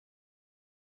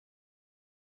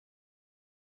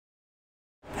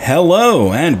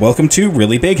Hello, and welcome to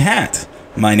ReallyBigHat.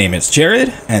 My name is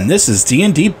Jared, and this is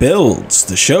D&D Builds,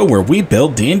 the show where we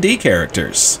build D&D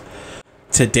characters.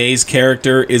 Today's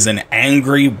character is an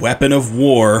angry weapon of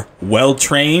war,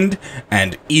 well-trained,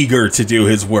 and eager to do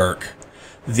his work.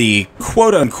 The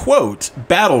quote-unquote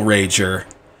Battlerager,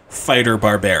 Fighter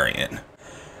Barbarian.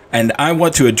 And I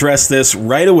want to address this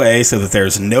right away so that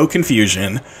there's no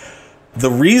confusion. The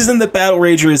reason that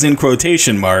Battlerager is in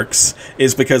quotation marks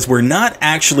is because we're not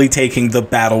actually taking the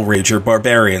Battlerager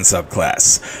Barbarian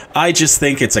subclass. I just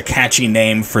think it's a catchy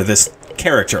name for this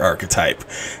character archetype.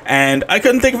 And I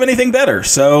couldn't think of anything better,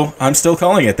 so I'm still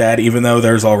calling it that even though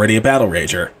there's already a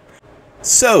Battlerager.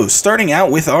 So, starting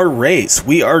out with our race,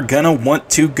 we are gonna want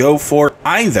to go for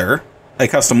either a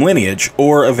custom lineage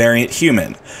or a variant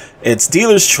human. It's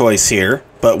dealer's choice here,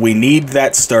 but we need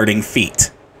that starting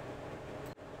feat.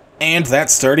 And that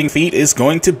starting feat is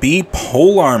going to be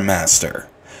Polearm Master.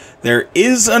 There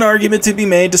is an argument to be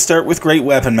made to start with Great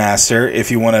Weapon Master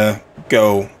if you want to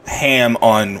go ham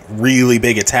on really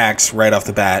big attacks right off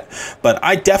the bat, but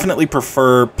I definitely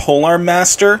prefer Polearm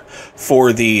Master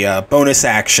for the bonus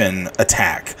action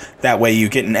attack. That way you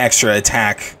get an extra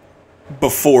attack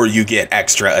before you get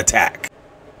extra attack.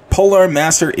 Polearm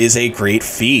Master is a great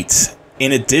feat.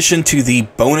 In addition to the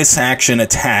bonus action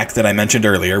attack that I mentioned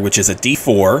earlier, which is a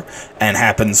D4, and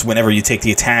happens whenever you take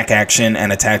the attack action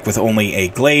and attack with only a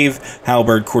glaive,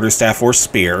 halberd, quarterstaff, or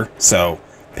spear. So,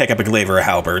 pick up a glaive or a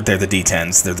halberd. They're the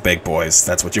D10s. They're the big boys.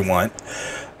 That's what you want.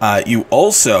 You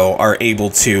also are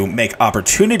able to make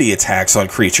opportunity attacks on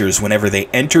creatures whenever they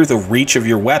enter the reach of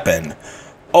your weapon.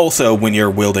 Also, when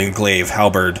you're wielding glaive,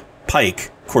 halberd,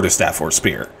 pike, quarterstaff, or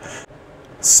spear.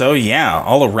 So yeah,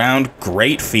 all around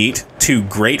great feat, two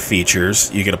great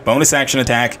features. You get a bonus action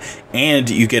attack, and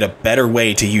you get a better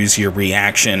way to use your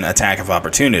reaction attack of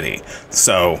opportunity.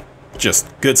 So, just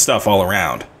good stuff all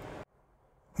around.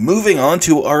 Moving on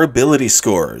to our ability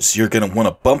scores, you're going to want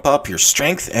to bump up your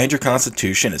strength and your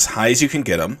constitution as high as you can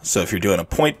get them. So if you're doing a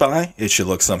point buy, it should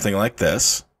look something like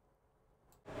this.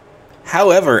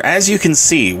 However, as you can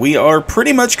see, we are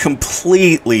pretty much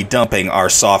completely dumping our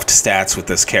soft stats with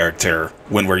this character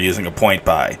when we're using a point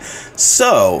buy.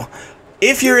 So,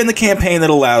 if you're in the campaign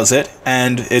that allows it,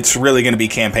 and it's really going to be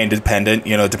campaign dependent,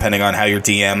 you know, depending on how your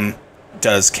DM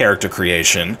does character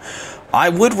creation, I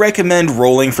would recommend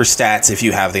rolling for stats if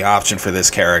you have the option for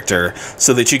this character,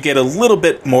 so that you get a little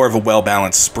bit more of a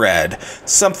well-balanced spread.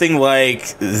 Something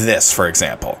like this, for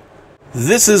example.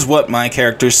 This is what my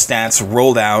character's stats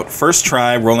rolled out first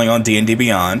try rolling on D&D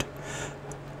Beyond.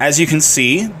 As you can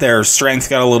see, their strength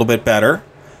got a little bit better,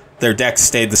 their dex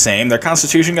stayed the same, their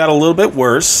constitution got a little bit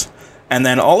worse, and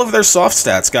then all of their soft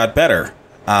stats got better.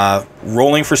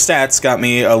 Rolling for stats got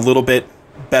me a little bit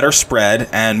better spread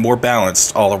and more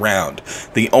balanced all around.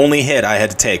 The only hit I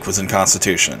had to take was in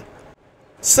constitution.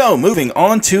 So, moving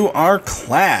on to our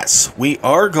class, we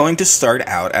are going to start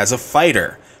out as a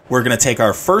fighter. We're going to take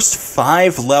our first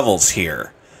 5 levels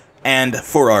here. And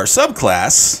for our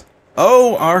subclass,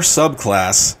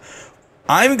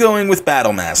 I'm going with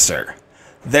Battlemaster.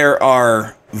 There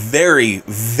are very,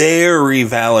 very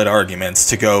valid arguments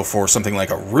to go for something like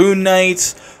a Rune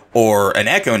Knight or an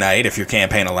Echo Knight, if your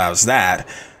campaign allows that.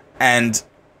 And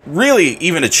really,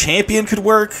 even a champion could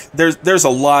work. There's a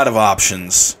lot of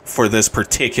options for this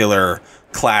particular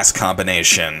class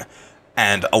combination,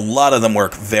 and a lot of them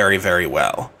work very, very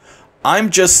well.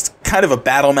 I'm just kind of a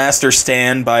Battlemaster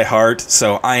stan by heart,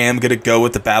 so I am going to go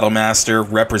with the Battlemaster,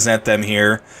 represent them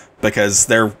here, because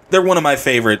they're one of my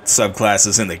favorite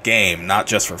subclasses in the game, not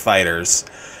just for fighters.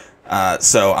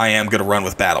 So I am going to run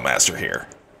with Battlemaster here.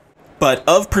 But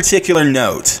of particular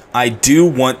note, I do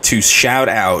want to shout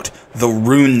out the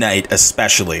Rune Knight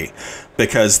especially,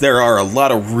 because there are a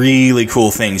lot of really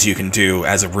cool things you can do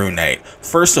as a Rune Knight.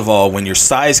 First of all, when your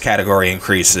size category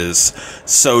increases,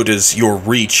 so does your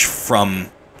reach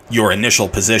from your initial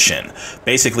position.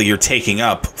 Basically, you're taking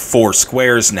up 4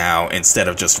 squares now instead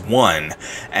of just 1,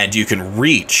 and you can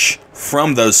reach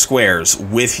from those squares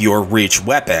with your reach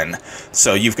weapon,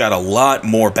 so you've got a lot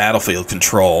more battlefield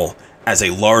control as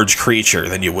a large creature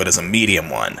than you would as a medium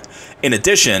one. In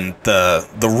addition, the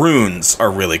runes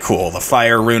are really cool. The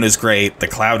fire rune is great, the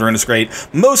cloud rune is great,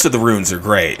 most of the runes are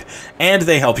great, and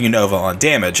they help you Nova on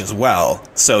damage as well,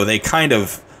 so they kind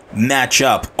of match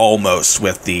up almost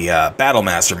with the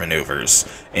Battlemaster maneuvers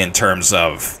in terms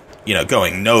of, you know,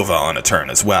 going Nova on a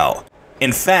turn as well.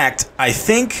 In fact, I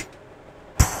think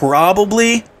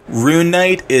probably Rune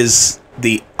Knight is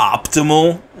the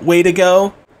optimal way to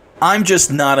go. I'm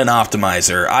just not an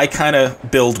optimizer. I kind of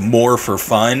build more for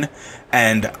fun,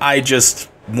 and I just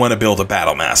want to build a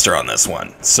Battlemaster on this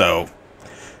one. So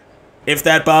If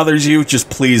that bothers you, just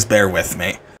please bear with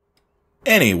me.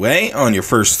 Anyway, on your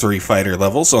first 3 fighter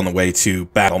levels on the way to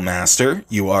Battle Master,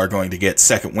 you are going to get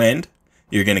Second Wind.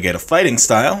 You're going to get a fighting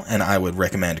style, and I would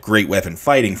recommend Great Weapon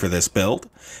Fighting for this build.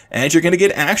 And you're going to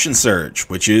get Action Surge,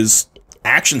 which is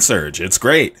Action Surge. It's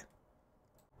great.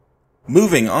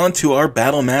 Moving on to our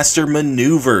Battlemaster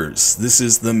maneuvers. This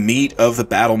is the meat of the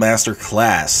Battlemaster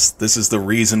class. This is the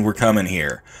reason we're coming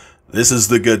here. This is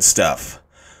the good stuff.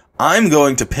 I'm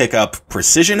going to pick up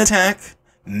Precision Attack,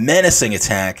 Menacing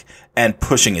Attack, and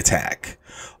Pushing Attack.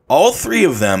 All 3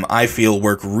 of them I feel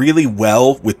work really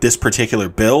well with this particular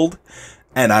build,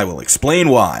 and I will explain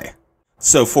why.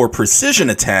 So for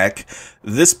Precision Attack,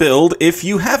 this build, if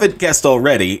you haven't guessed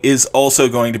already, is also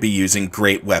going to be using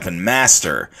Great Weapon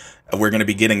Master. We're going to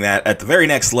be getting that at the very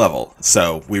next level,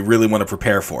 so we really want to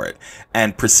prepare for it.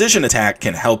 And Precision Attack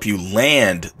can help you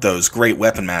land those Great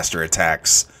Weapon Master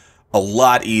attacks a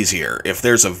lot easier. If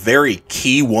there's a very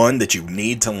key one that you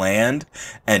need to land,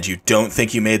 and you don't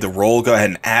think you made the roll, go ahead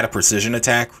and add a Precision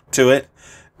Attack to it,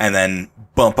 and then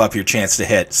bump up your chance to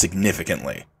hit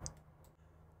significantly.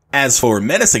 As for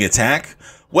Menacing Attack,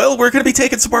 well, we're going to be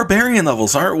taking some Barbarian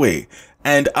levels, aren't we?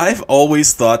 And I've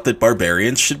always thought that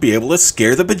Barbarians should be able to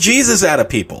scare the bejesus out of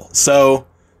people. So,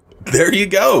 there you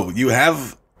go. You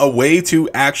have a way to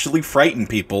actually frighten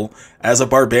people as a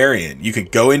Barbarian. You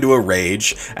could go into a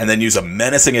rage and then use a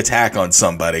Menacing Attack on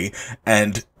somebody,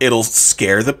 and it'll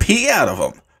scare the pee out of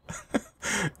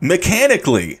them.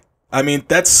 Mechanically. I mean,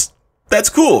 that's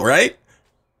cool, right?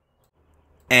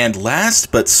 And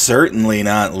last but certainly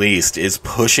not least is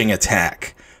Pushing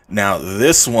Attack. Now,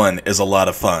 this one is a lot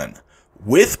of fun.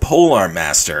 With Polearm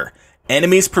Master,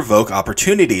 enemies provoke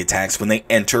opportunity attacks when they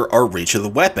enter our reach of the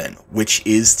weapon, which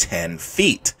is 10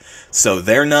 feet. So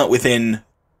they're not within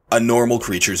a normal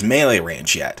creature's melee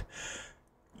range yet.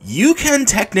 You can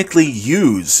technically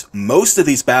use most of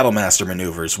these Battlemaster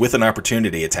maneuvers with an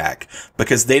opportunity attack,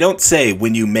 because they don't say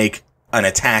when you make an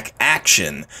attack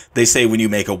action, they say when you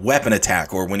make a weapon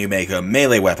attack or when you make a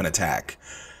melee weapon attack.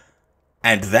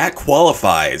 And that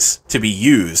qualifies to be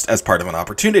used as part of an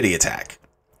opportunity attack.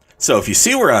 So if you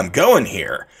see where I'm going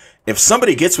here, if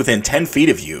somebody gets within 10 feet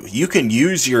of you, you can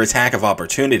use your attack of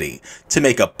opportunity to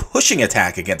make a pushing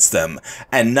attack against them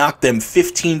and knock them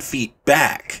 15 feet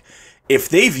back. If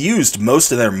they've used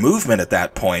most of their movement at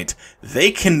that point,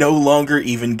 they can no longer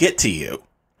even get to you.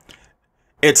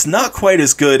 It's not quite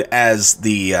as good as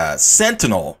the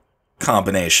Sentinel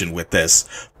combination with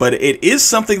this, but it is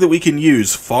something that we can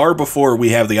use far before we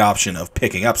have the option of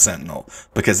picking up Sentinel,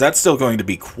 because that's still going to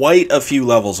be quite a few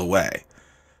levels away.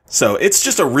 So it's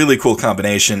just a really cool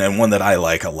combination, and one that I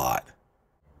like a lot.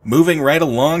 Moving right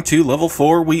along to level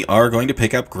 4, we are going to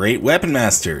pick up Great Weapon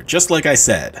Master, just like I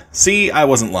said. See, I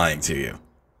wasn't lying to you.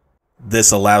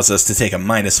 This allows us to take a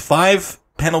 -5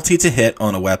 penalty to hit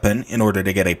on a weapon in order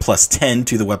to get a +10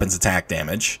 to the weapon's attack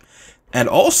damage. And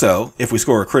also, if we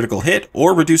score a critical hit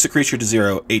or reduce a creature to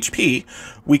 0 HP,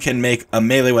 we can make a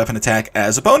melee weapon attack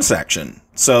as a bonus action.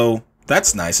 So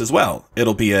that's nice as well.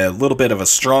 It'll be a little bit of a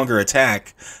stronger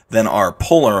attack than our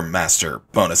Polearm Master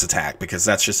bonus attack, because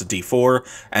that's just a D4,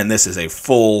 and this is a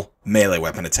full melee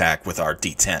weapon attack with our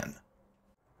D10.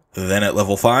 Then at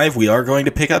level 5, we are going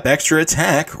to pick up extra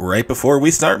attack right before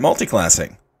we start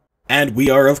multiclassing. And we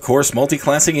are, of course,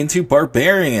 multiclassing into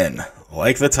Barbarian,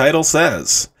 like the title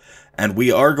says. And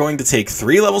we are going to take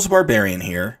 3 levels of Barbarian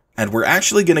here, and we're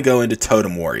actually going to go into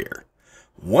Totem Warrior.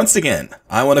 Once again,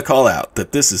 I want to call out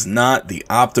that this is not the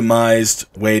optimized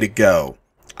way to go.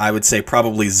 I would say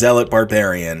probably Zealot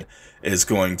Barbarian is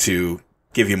going to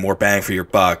give you more bang for your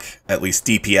buck, at least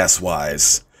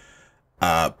DPS-wise.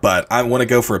 But I want to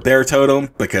go for a Bear Totem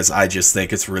because I just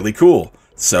think it's really cool.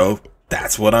 So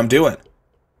that's what I'm doing.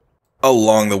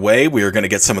 Along the way, we are going to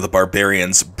get some of the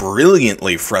Barbarian's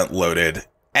brilliantly front-loaded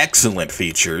excellent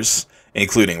features,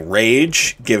 including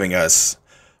Rage, giving us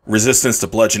resistance to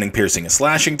bludgeoning, piercing, and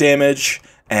slashing damage,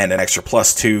 and an extra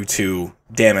 +2 to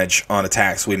damage on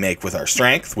attacks we make with our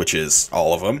strength, which is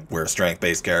all of them. We're a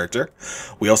strength-based character.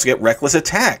 We also get Reckless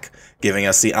Attack, giving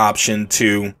us the option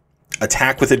to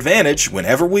attack with advantage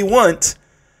whenever we want,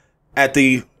 at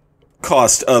the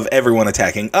cost of everyone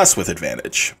attacking us with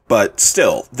advantage. But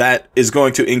still, that is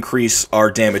going to increase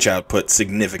our damage output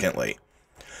significantly.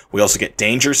 We also get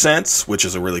Danger Sense, which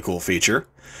is a really cool feature.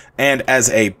 And as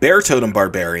a Bear Totem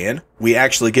Barbarian, we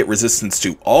actually get resistance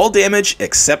to all damage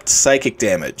except psychic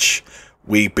damage.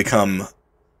 We become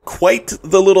quite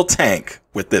the little tank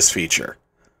with this feature.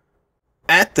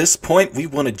 At this point, we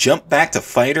want to jump back to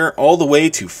Fighter all the way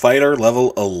to Fighter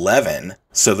level 11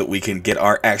 so that we can get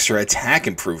our extra attack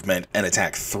improvement and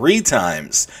attack 3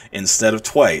 times instead of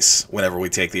twice whenever we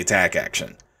take the attack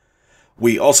action.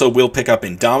 We also will pick up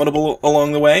Indomitable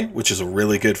along the way, which is a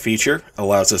really good feature.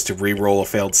 Allows us to re-roll a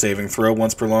failed saving throw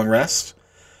once per long rest.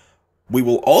 We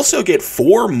will also get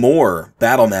 4 more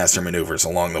Battlemaster maneuvers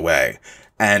along the way.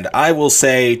 And I will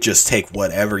say, just take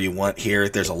whatever you want here.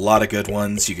 There's a lot of good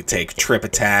ones. You could take Trip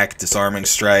Attack, Disarming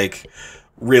Strike.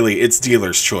 Really, it's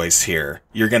dealer's choice here.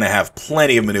 You're going to have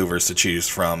plenty of maneuvers to choose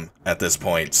from at this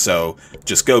point, so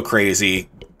just go crazy.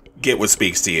 Get what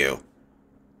speaks to you.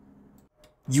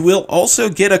 You will also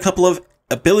get a couple of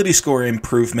ability score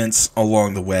improvements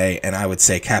along the way, and I would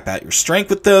say cap out your strength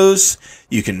with those.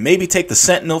 You can maybe take the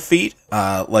Sentinel feat,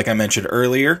 like I mentioned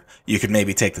earlier. You could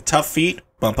maybe take the Tough feat,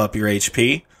 bump up your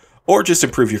HP, or just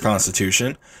improve your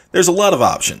Constitution. There's a lot of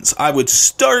options. I would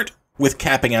start with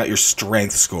capping out your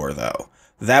strength score, though.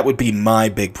 That would be my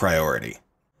big priority.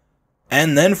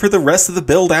 And then for the rest of the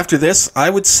build after this, I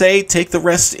would say take the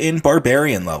rest in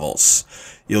Barbarian levels.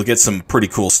 You'll get some pretty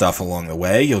cool stuff along the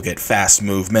way. You'll get fast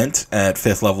movement at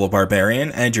 5th level of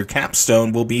Barbarian, and your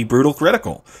capstone will be Brutal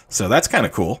Critical. So that's kind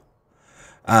of cool.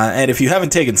 And if you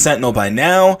haven't taken Sentinel by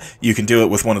now, you can do it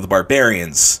with one of the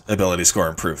Barbarian's ability score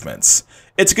improvements.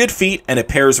 It's a good feat, and it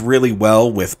pairs really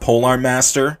well with Polearm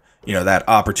Master. You know, that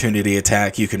opportunity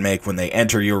attack you can make when they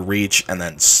enter your reach and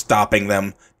then stopping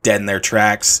them dead in their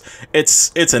tracks.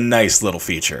 It's a nice little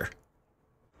feature.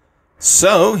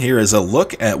 So, here is a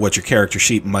look at what your character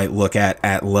sheet might look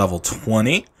at level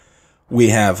 20. We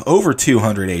have over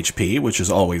 200 HP, which is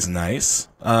always nice.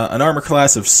 An armor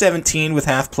class of 17 with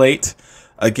half plate.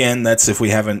 Again, that's if we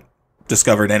haven't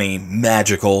discovered any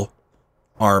magical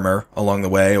armor along the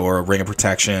way, or a ring of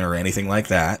protection, or anything like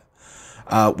that.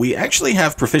 We actually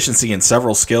have proficiency in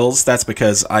several skills. That's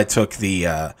because I took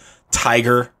the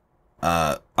Tiger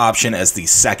option as the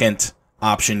second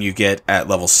option you get at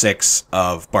level 6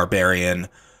 of Barbarian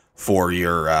for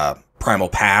your Primal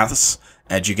Paths,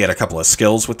 and you get a couple of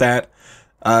skills with that.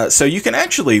 So you can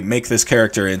actually make this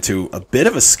character into a bit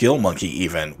of a skill monkey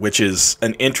even, which is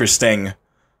an interesting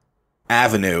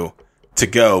avenue to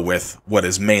go with what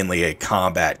is mainly a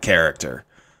combat character.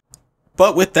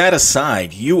 But with that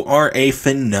aside, you are a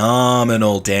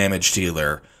phenomenal damage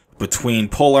dealer. Between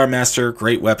Polearm Master,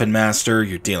 Great Weapon Master,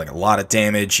 you're dealing a lot of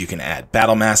damage. You can add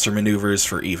Battlemaster maneuvers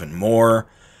for even more.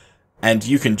 And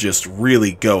you can just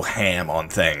really go ham on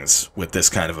things with this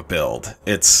kind of a build.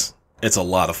 It's a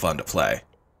lot of fun to play.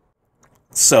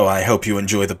 So I hope you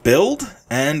enjoy the build,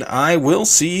 and I will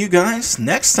see you guys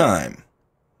next time.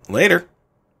 Later.